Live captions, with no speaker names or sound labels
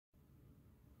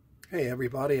Hey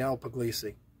everybody,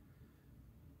 Pugliese.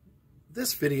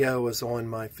 This video is on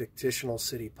my fictional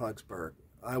city, Pugsburg.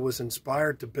 I was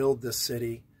inspired to build this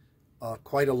city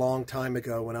quite a long time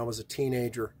ago when I was a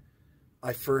teenager.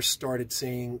 I first started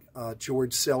seeing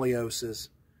George Selios's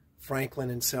Franklin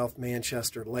and South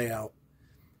Manchester layout.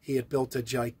 He had built a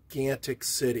gigantic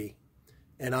city,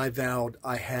 and I vowed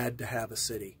I had to have a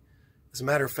city. As a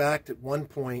matter of fact, at one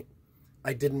point,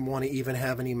 I didn't want to even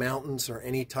have any mountains or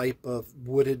any type of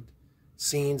wooded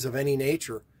scenes of any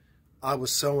nature. I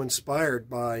was so inspired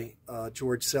by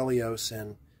George Selios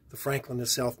and the Franklin to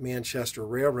South Manchester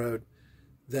Railroad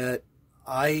that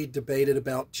I debated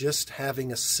about just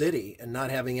having a city and not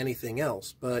having anything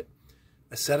else. But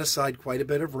I set aside quite a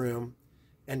bit of room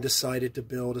and decided to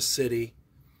build a city,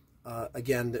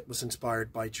 again, that was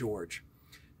inspired by George.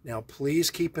 Now, please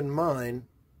keep in mind,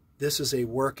 this is a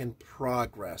work in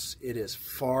progress. It is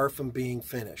far from being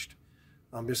finished.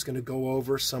 I'm just going to go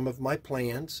over some of my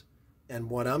plans and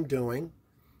what I'm doing,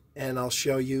 and I'll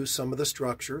show you some of the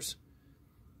structures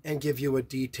and give you a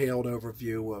detailed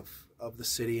overview of the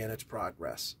city and its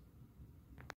progress.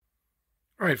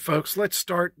 All right, folks, let's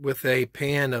start with a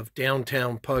pan of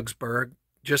downtown Pugsburg,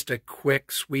 just a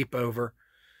quick sweep over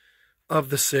of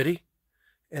the city,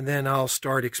 and then I'll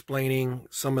start explaining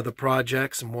some of the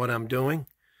projects and what I'm doing.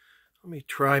 Let me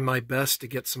try my best to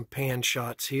get some pan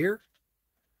shots here.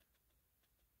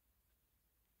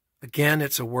 Again,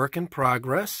 it's a work in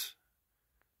progress.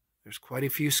 There's quite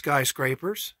a few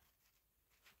skyscrapers.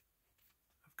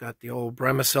 I've got the old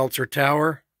Bremerseltzer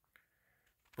Tower.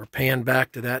 We're panned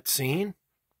back to that scene.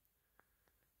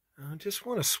 I just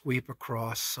want to sweep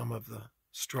across some of the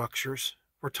structures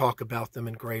or talk about them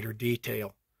in greater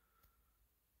detail.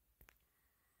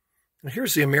 Now,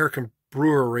 here's the American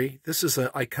Brewery. This is an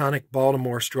iconic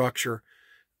Baltimore structure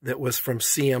that was from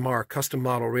CMR, Custom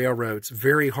Model Railroads.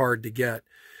 Very hard to get.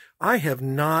 I have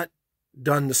not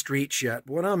done the streets yet.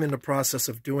 What I'm in the process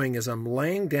of doing is I'm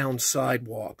laying down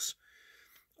sidewalks.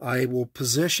 I will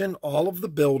position all of the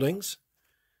buildings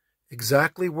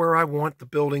exactly where I want the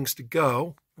buildings to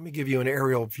go. Let me give you an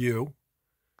aerial view.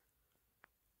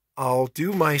 I'll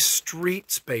do my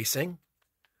street spacing.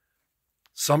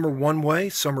 Some are one-way,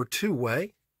 some are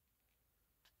two-way.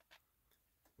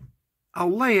 I'll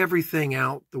lay everything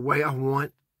out the way I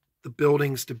want the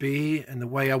buildings to be and the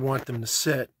way I want them to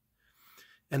sit.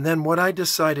 And then what I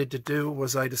decided to do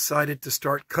was I decided to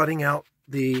start cutting out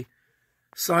the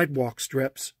sidewalk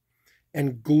strips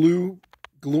and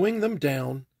gluing them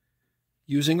down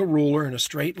using a ruler in a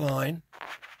straight line,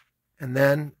 and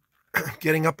then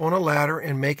getting up on a ladder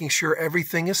and making sure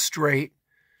everything is straight.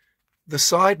 The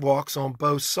sidewalks on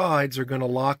both sides are going to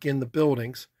lock in the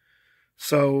buildings.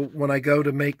 So when I go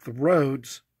to make the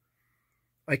roads,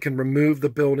 I can remove the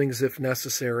buildings if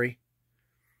necessary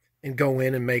and go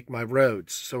in and make my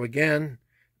roads. So again,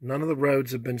 none of the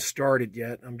roads have been started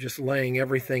yet. I'm just laying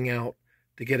everything out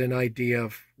to get an idea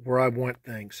of where I want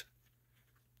things.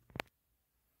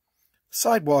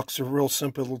 Sidewalks are real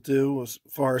simple to do as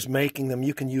far as making them.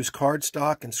 You can use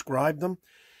cardstock and scribe them.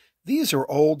 These are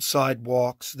old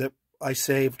sidewalks that I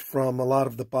saved from a lot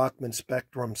of the Bachmann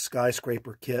Spectrum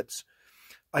skyscraper kits.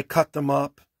 I cut them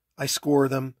up, I score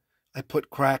them, I put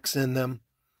cracks in them,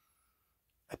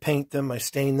 I paint them, I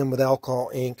stain them with alcohol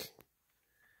ink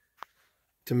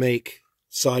to make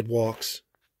sidewalks.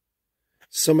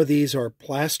 Some of these are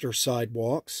plaster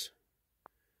sidewalks.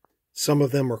 Some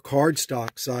of them are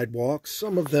cardstock sidewalks.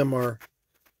 Some of them are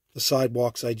the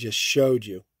sidewalks I just showed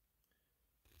you.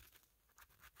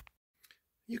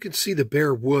 You can see the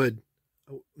bare wood.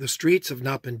 The streets have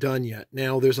not been done yet.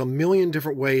 Now, there's a million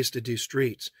different ways to do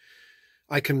streets.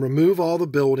 I can remove all the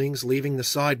buildings, leaving the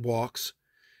sidewalks,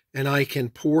 and I can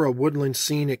pour a Woodland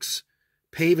Scenics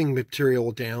paving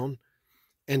material down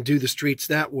and do the streets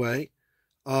that way.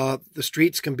 The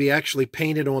streets can be actually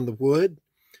painted on the wood,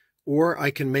 or I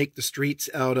can make the streets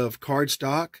out of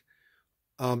cardstock.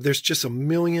 There's just a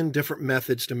million different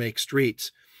methods to make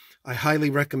streets. I highly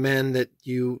recommend that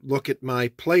you look at my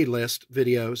playlist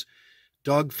videos.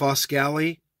 Doug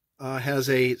Foscali has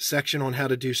a section on how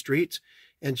to do streets,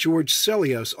 and George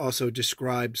Selios also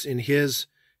describes in his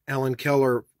Alan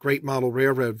Keller Great Model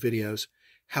Railroad videos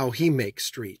how he makes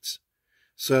streets.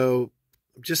 So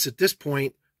just at this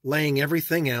point, laying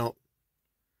everything out,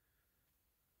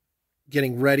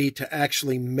 getting ready to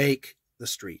actually make the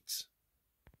streets.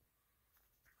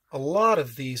 A lot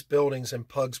of these buildings in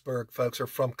Pugsburg, folks, are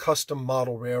from Custom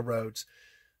Model Railroads.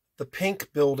 The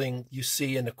pink building you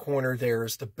see in the corner there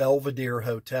is the Belvedere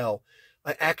Hotel.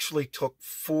 I actually took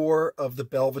 4 of the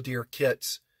Belvedere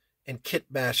kits and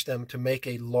kit bashed them to make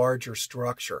a larger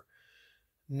structure.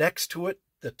 Next to it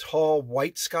the tall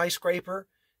white skyscraper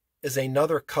is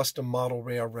another custom model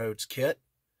railroads kit.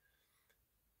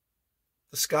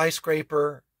 The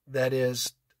skyscraper that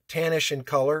is tannish in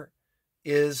color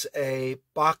is a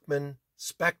Bachmann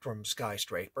Spectrum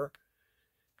skyscraper.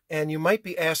 And you might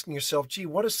be asking yourself, gee,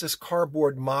 what is this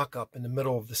cardboard mock-up in the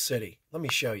middle of the city? Let me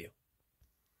show you.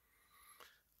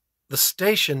 The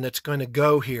station that's going to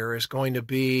go here is going to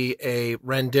be a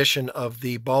rendition of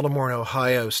the Baltimore and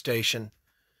Ohio station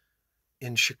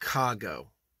in Chicago.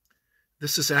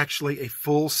 This is actually a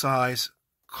full-size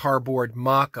cardboard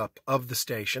mock-up of the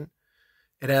station.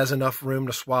 It has enough room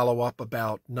to swallow up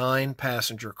about 9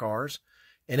 passenger cars,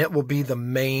 and it will be the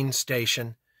main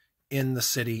station in the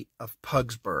city of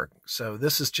Pugsburg. So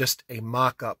this is just a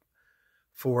mock-up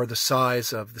for the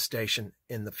size of the station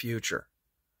in the future.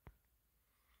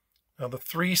 Now, the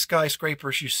 3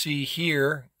 skyscrapers you see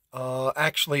here,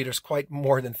 actually there's quite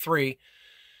more than 3.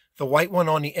 The white one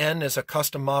on the end is a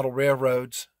custom model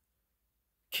railroads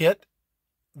kit.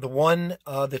 The one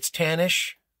that's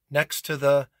tannish next to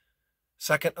the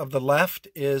second of the left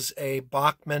is a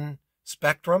Bachmann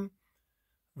Spectrum.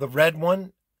 The red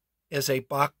one is a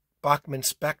Bachmann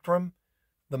Spectrum.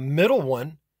 The middle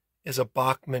one is a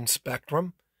Bachmann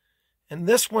Spectrum. And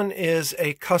this one is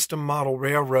a custom model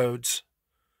railroads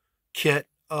kit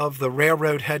of the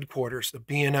railroad headquarters, the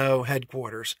B&O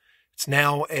headquarters. It's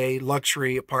now a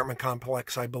luxury apartment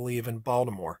complex, I believe, in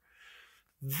Baltimore.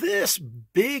 This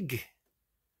big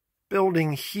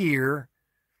building here,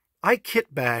 I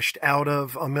kit bashed out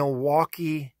of a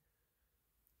Milwaukee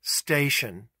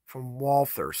station from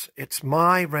Walthers. It's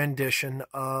my rendition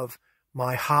of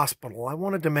my hospital. I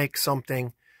wanted to make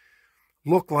something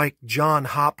look like John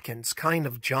Hopkins, kind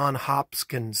of John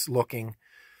Hopkins looking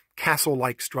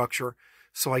castle-like structure.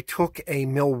 So I took a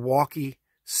Milwaukee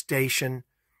station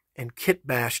and kit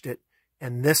bashed it,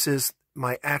 and this is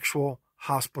my actual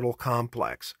hospital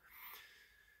complex.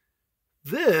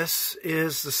 This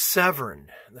is the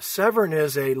Severn. The Severn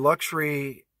is a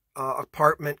luxury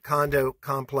apartment condo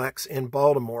complex in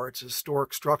Baltimore. It's a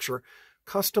historic structure.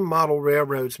 Custom Model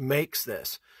Railroads makes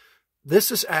this.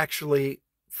 This is actually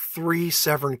 3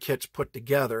 Severn kits put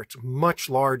together. It's much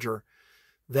larger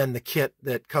than the kit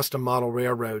that Custom Model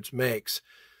Railroads makes.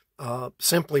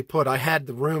 Simply put, I had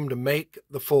the room to make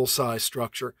the full-size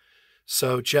structure,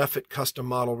 so Jeff at Custom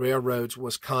Model Railroads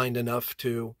was kind enough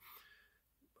to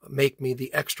make me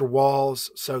the extra walls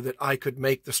so that I could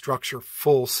make the structure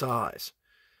full-size.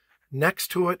 Next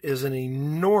to it is an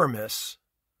enormous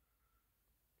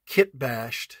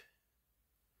kit-bashed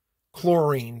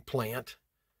chlorine plant.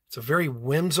 It's a very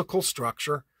whimsical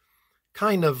structure.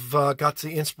 Kind of got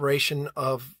the inspiration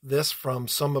of this from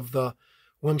some of the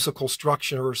whimsical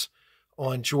structures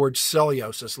on George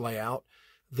Sellios's layout.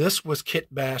 This was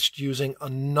kit bashed using a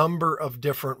number of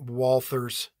different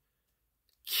Walthers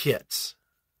kits.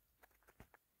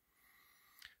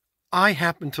 I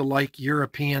happen to like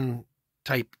European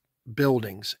type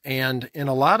buildings, and in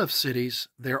a lot of cities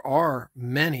there are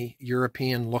many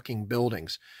European looking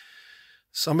buildings.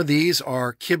 Some of these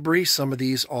are Kibri, some of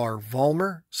these are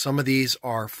Vollmer, some of these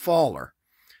are Faller.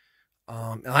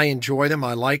 I enjoy them,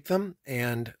 I like them,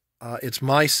 and it's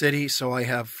my city, so I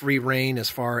have free reign as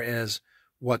far as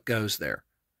what goes there.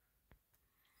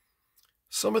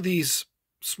 Some of these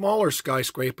smaller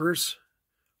skyscrapers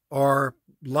are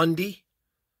Lundy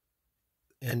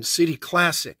and City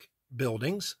Classic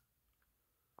buildings.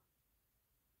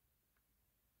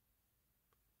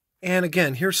 And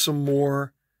again, here's some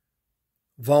more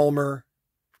Vollmer,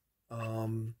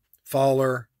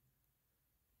 Faller,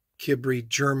 Kibri,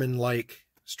 German-like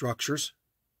structures.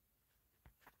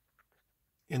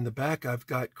 In the back, I've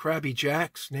got Krabby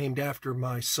Jack's, named after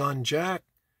my son Jack.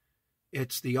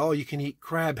 It's the all-you-can-eat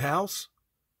crab house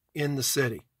in the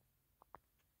city.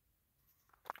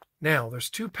 Now,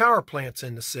 there's 2 power plants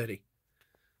in the city.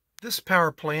 This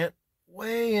power plant,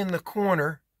 way in the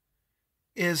corner,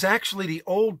 is actually the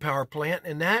old power plant,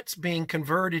 and that's being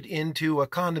converted into a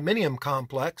condominium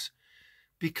complex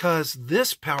because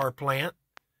this power plant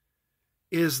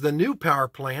is the new power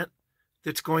plant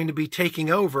that's going to be taking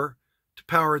over to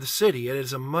power the city. It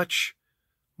is a much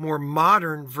more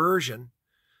modern version.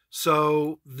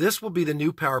 So this will be the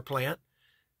new power plant,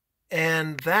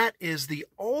 and that is the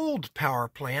old power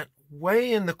plant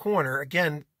way in the corner,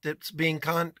 again, that's being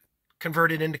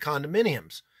converted into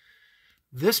condominiums.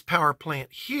 This power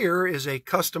plant here is a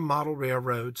Custom Model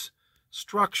Railroads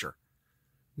structure.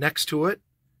 Next to it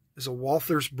is a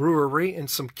Walthers brewery and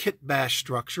some kit bash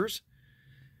structures.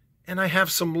 And I have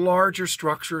some larger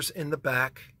structures in the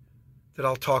back that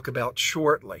I'll talk about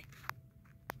shortly.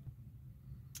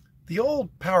 The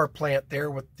old power plant there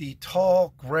with the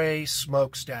tall gray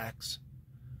smokestacks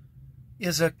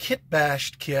is a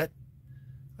kit-bashed kit.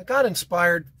 I got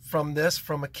inspired from this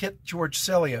from a kit George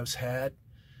Celios had,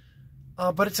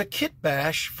 but it's a kit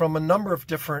bash from a number of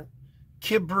different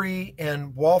Kibri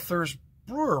and Walther's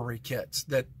brewery kits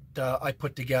that I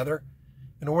put together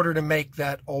in order to make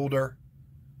that older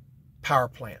power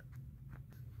plant.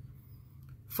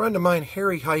 A friend of mine,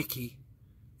 Harry Heike,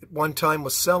 at one time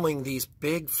was selling these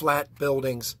big flat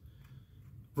buildings,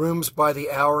 rooms by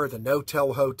the hour, the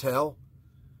No-Tell Hotel.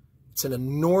 It's an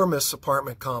enormous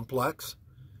apartment complex,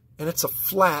 and it's a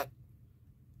flat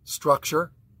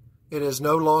structure. It is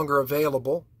no longer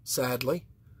available, sadly,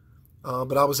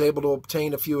 but I was able to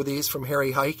obtain a few of these from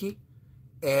Harry Heike,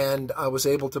 and I was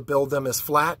able to build them as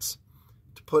flats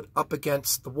to put up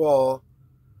against the wall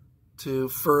to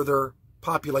further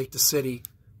populate the city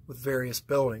with various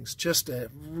buildings. Just a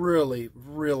really,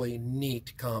 really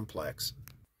neat complex.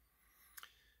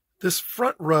 This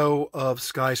front row of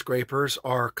skyscrapers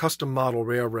are custom model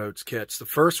railroads kits. The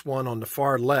first one on the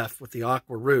far left with the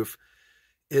aqua roof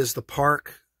is the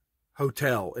Park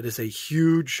Hotel. It is a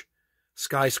huge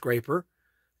skyscraper,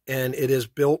 and it is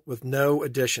built with no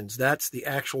additions. That's the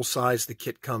actual size the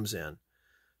kit comes in.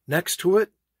 Next to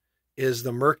it is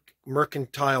the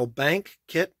Mercantile Bank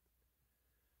kit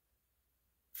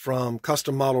from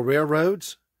Custom Model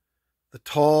Railroads. The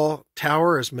tall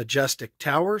tower is Majestic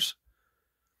Towers.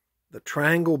 The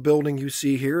triangle building you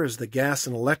see here is the gas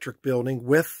and electric building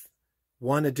with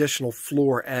one additional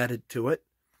floor added to it.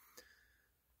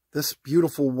 This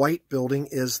beautiful white building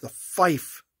is the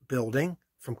Fife building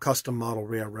from Custom Model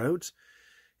Railroads.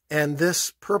 And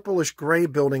this purplish gray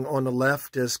building on the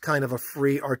left is kind of a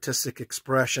free artistic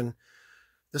expression.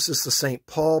 This is the St.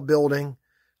 Paul building.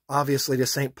 Obviously, the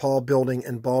St. Paul building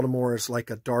in Baltimore is like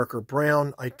a darker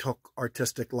brown. I took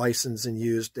artistic license and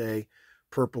used a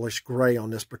purplish gray on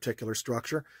this particular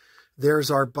structure.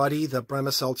 There's our buddy, the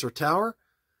Bremerseltzer Tower.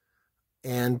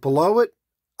 And below it,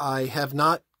 I have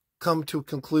not come to a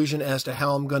conclusion as to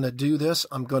how I'm going to do this.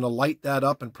 I'm going to light that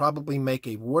up and probably make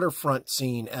a waterfront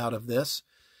scene out of this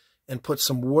and put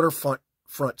some waterfront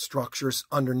structures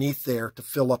underneath there to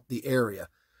fill up the area.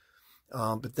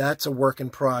 But that's a work in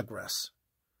progress.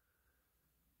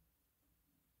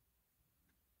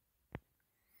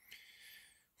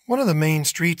 One of the main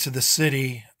streets of the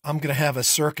city, I'm going to have a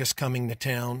circus coming to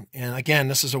town. And again,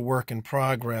 this is a work in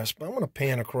progress, but I'm going to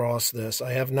pan across this.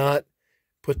 I have not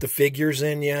put the figures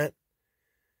in yet.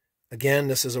 Again,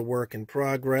 this is a work in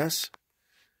progress.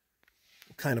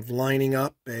 Kind of lining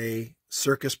up a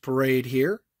circus parade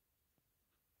here.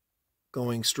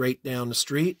 Going straight down the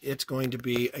street. It's going to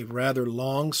be a rather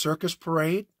long circus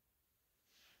parade.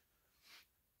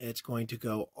 It's going to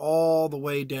go all the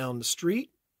way down the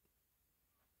street.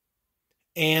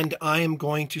 And I am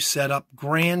going to set up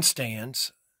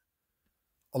grandstands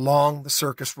along the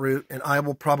circus route, and I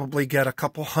will probably get a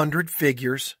couple hundred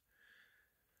figures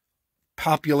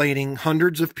populating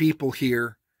hundreds of people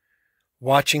here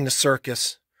watching the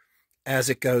circus as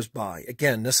it goes by.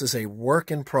 Again, this is a work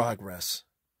in progress.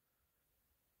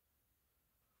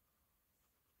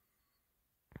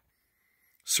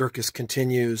 Circus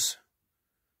continues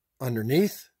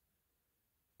underneath.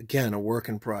 Again, a work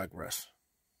in progress.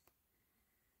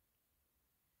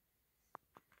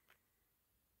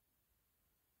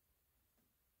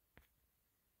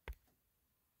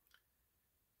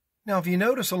 Now, if you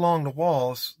notice along the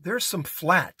walls, there's some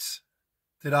flats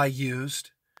that I used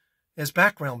as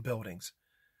background buildings.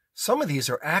 Some of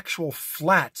these are actual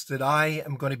flats that I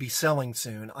am going to be selling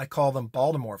soon. I call them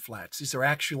Baltimore flats. These are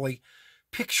actually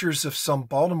pictures of some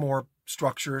Baltimore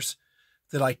structures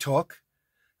that I took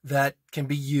that can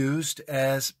be used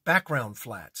as background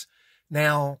flats.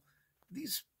 Now,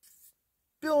 these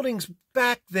buildings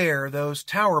back there, those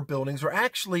tower buildings, are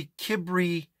actually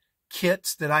Kibri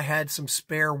kits that I had some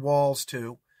spare walls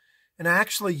to, and I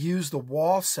actually used the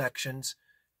wall sections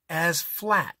as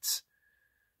flats.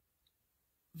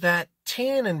 That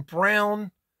tan and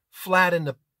brown flat in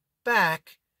the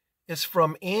back is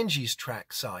from Angie's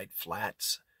Trackside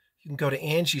Flats. You can go to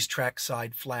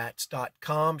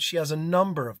angiestracksideflats.com. She has a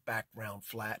number of background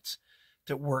flats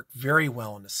that work very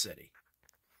well in the city.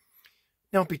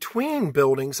 Now, between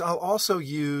buildings, I'll also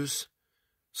use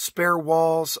spare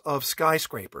walls of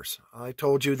skyscrapers. I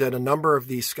told you that a number of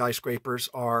these skyscrapers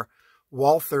are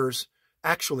Walther's.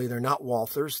 Actually, they're not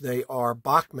Walther's. They are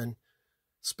Bachmann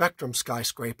Spectrum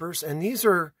skyscrapers. And these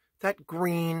are, that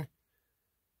green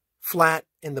flat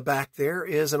in the back there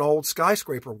is an old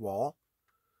skyscraper wall.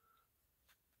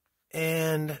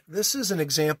 And this is an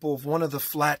example of one of the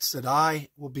flats that I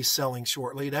will be selling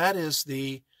shortly. That is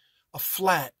the a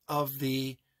flat of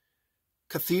the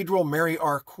Cathedral Mary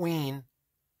Our Queen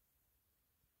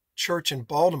Church in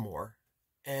Baltimore,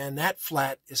 and that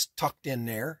flat is tucked in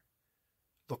there.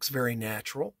 Looks very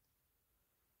natural.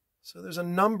 So there's a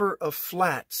number of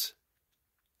flats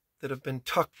that have been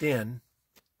tucked in.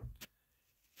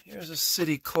 Here's a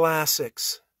City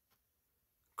Classics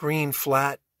green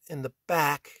flat in the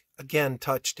back, again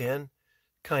touched in,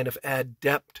 kind of add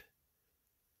depth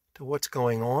to what's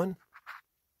going on.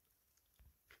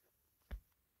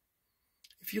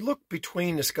 If you look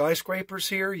between the skyscrapers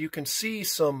here, you can see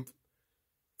some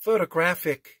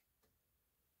photographic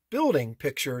building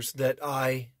pictures that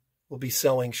I will be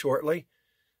selling shortly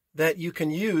that you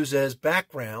can use as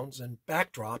backgrounds and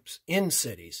backdrops in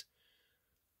cities.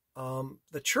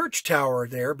 The church tower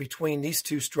there between these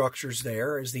two structures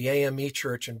there is the AME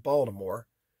Church in Baltimore.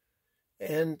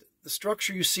 And the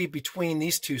structure you see between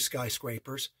these two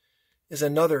skyscrapers is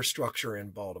another structure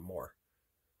in Baltimore.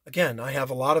 Again, I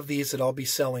have a lot of these that I'll be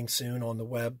selling soon on the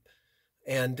web,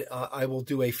 and I will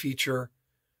do a feature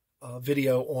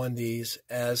video on these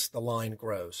as the line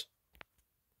grows.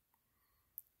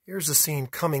 Here's a scene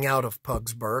coming out of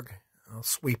Pugsburg. I'll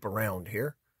sweep around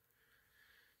here.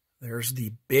 There's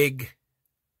the big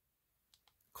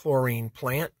chlorine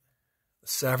plant, the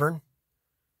Severn.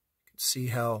 You can see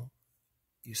how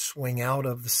you swing out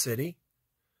of the city.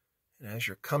 And as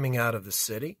you're coming out of the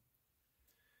city,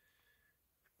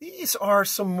 these are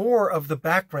some more of the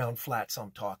background flats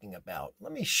I'm talking about.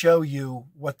 Let me show you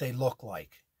what they look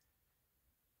like.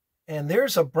 And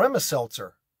there's a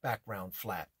Bremerseltzer background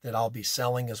flat that I'll be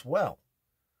selling as well.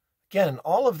 Again,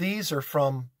 all of these are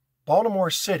from Baltimore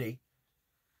City.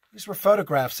 These were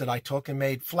photographs that I took and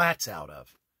made flats out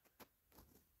of.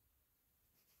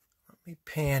 Let me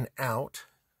pan out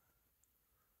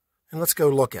and let's go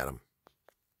look at them.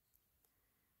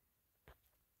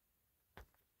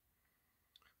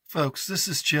 Folks, this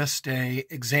is just an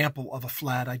example of a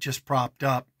flat I just propped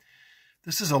up.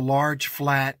 This is a large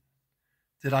flat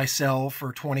that I sell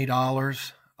for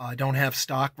 $20. I don't have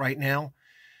stock right now.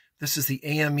 This is the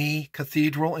AME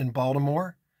Cathedral in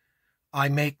Baltimore. I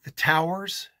make the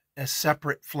towers as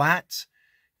separate flats,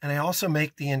 and I also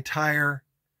make the entire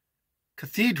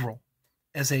cathedral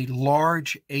as a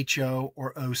large HO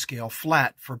or O scale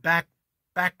flat for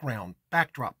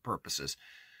backdrop purposes.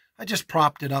 I just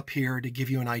propped it up here to give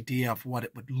you an idea of what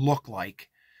it would look like.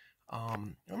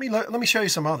 Let me show you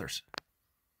some others.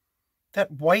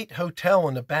 That white hotel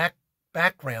in the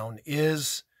background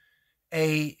is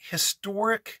a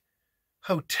historic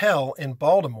hotel in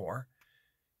Baltimore.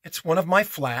 It's one of my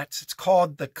flats. It's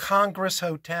called the Congress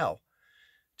Hotel.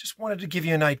 Just wanted to give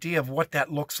you an idea of what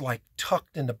that looks like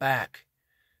tucked in the back.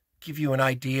 Give you an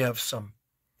idea of some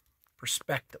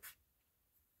perspective.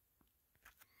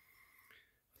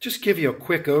 Just give you a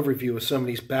quick overview of some of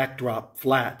these backdrop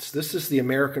flats. This is the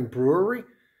American Brewery.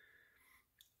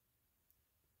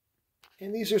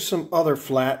 And these are some other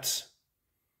flats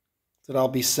that I'll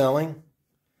be selling.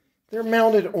 They're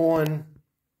mounted on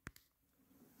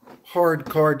hard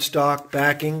cardstock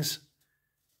backings.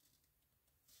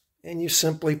 And you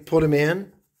simply put them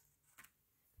in.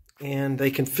 And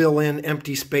they can fill in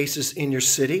empty spaces in your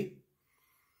city.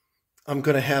 I'm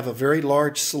going to have a very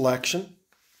large selection.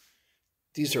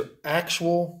 These are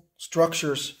actual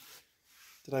structures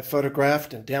that I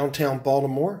photographed in downtown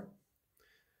Baltimore.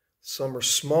 Some are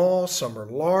small, some are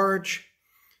large.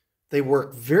 They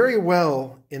work very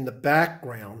well in the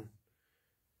background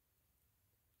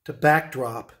to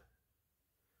backdrop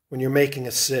when you're making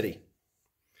a city.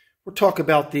 We'll talk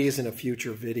about these in a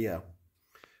future video.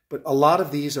 But a lot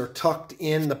of these are tucked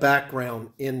in the background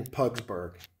in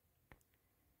Pugsburg.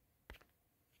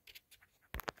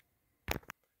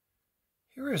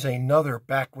 Here is another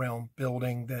background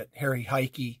building that Harry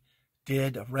Heike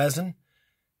did, a resin.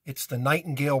 It's the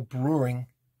Nightingale Brewing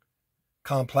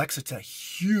Complex. It's a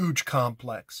huge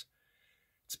complex.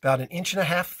 It's about 1.5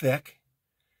 inches thick.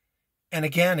 And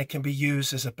again, it can be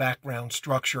used as a background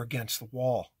structure against the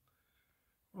wall.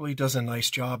 Really does a nice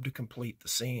job to complete the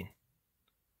scene.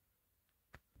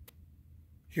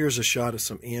 Here's a shot of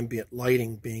some ambient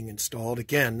lighting being installed.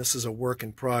 Again, this is a work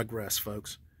in progress,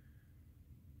 folks.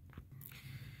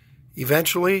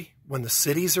 Eventually, when the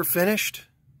cities are finished,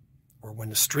 or when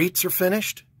the streets are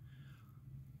finished,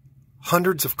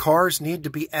 hundreds of cars need to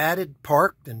be added,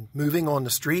 parked, and moving on the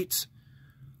streets.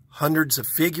 Hundreds of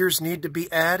figures need to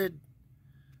be added.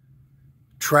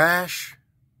 Trash,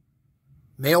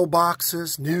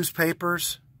 mailboxes,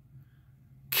 newspapers,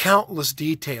 countless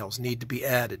details need to be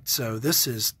added. So this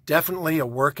is definitely a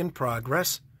work in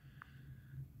progress,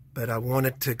 but I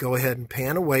wanted to go ahead and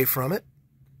pan away from it.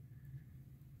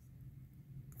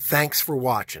 Thanks for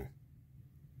watching.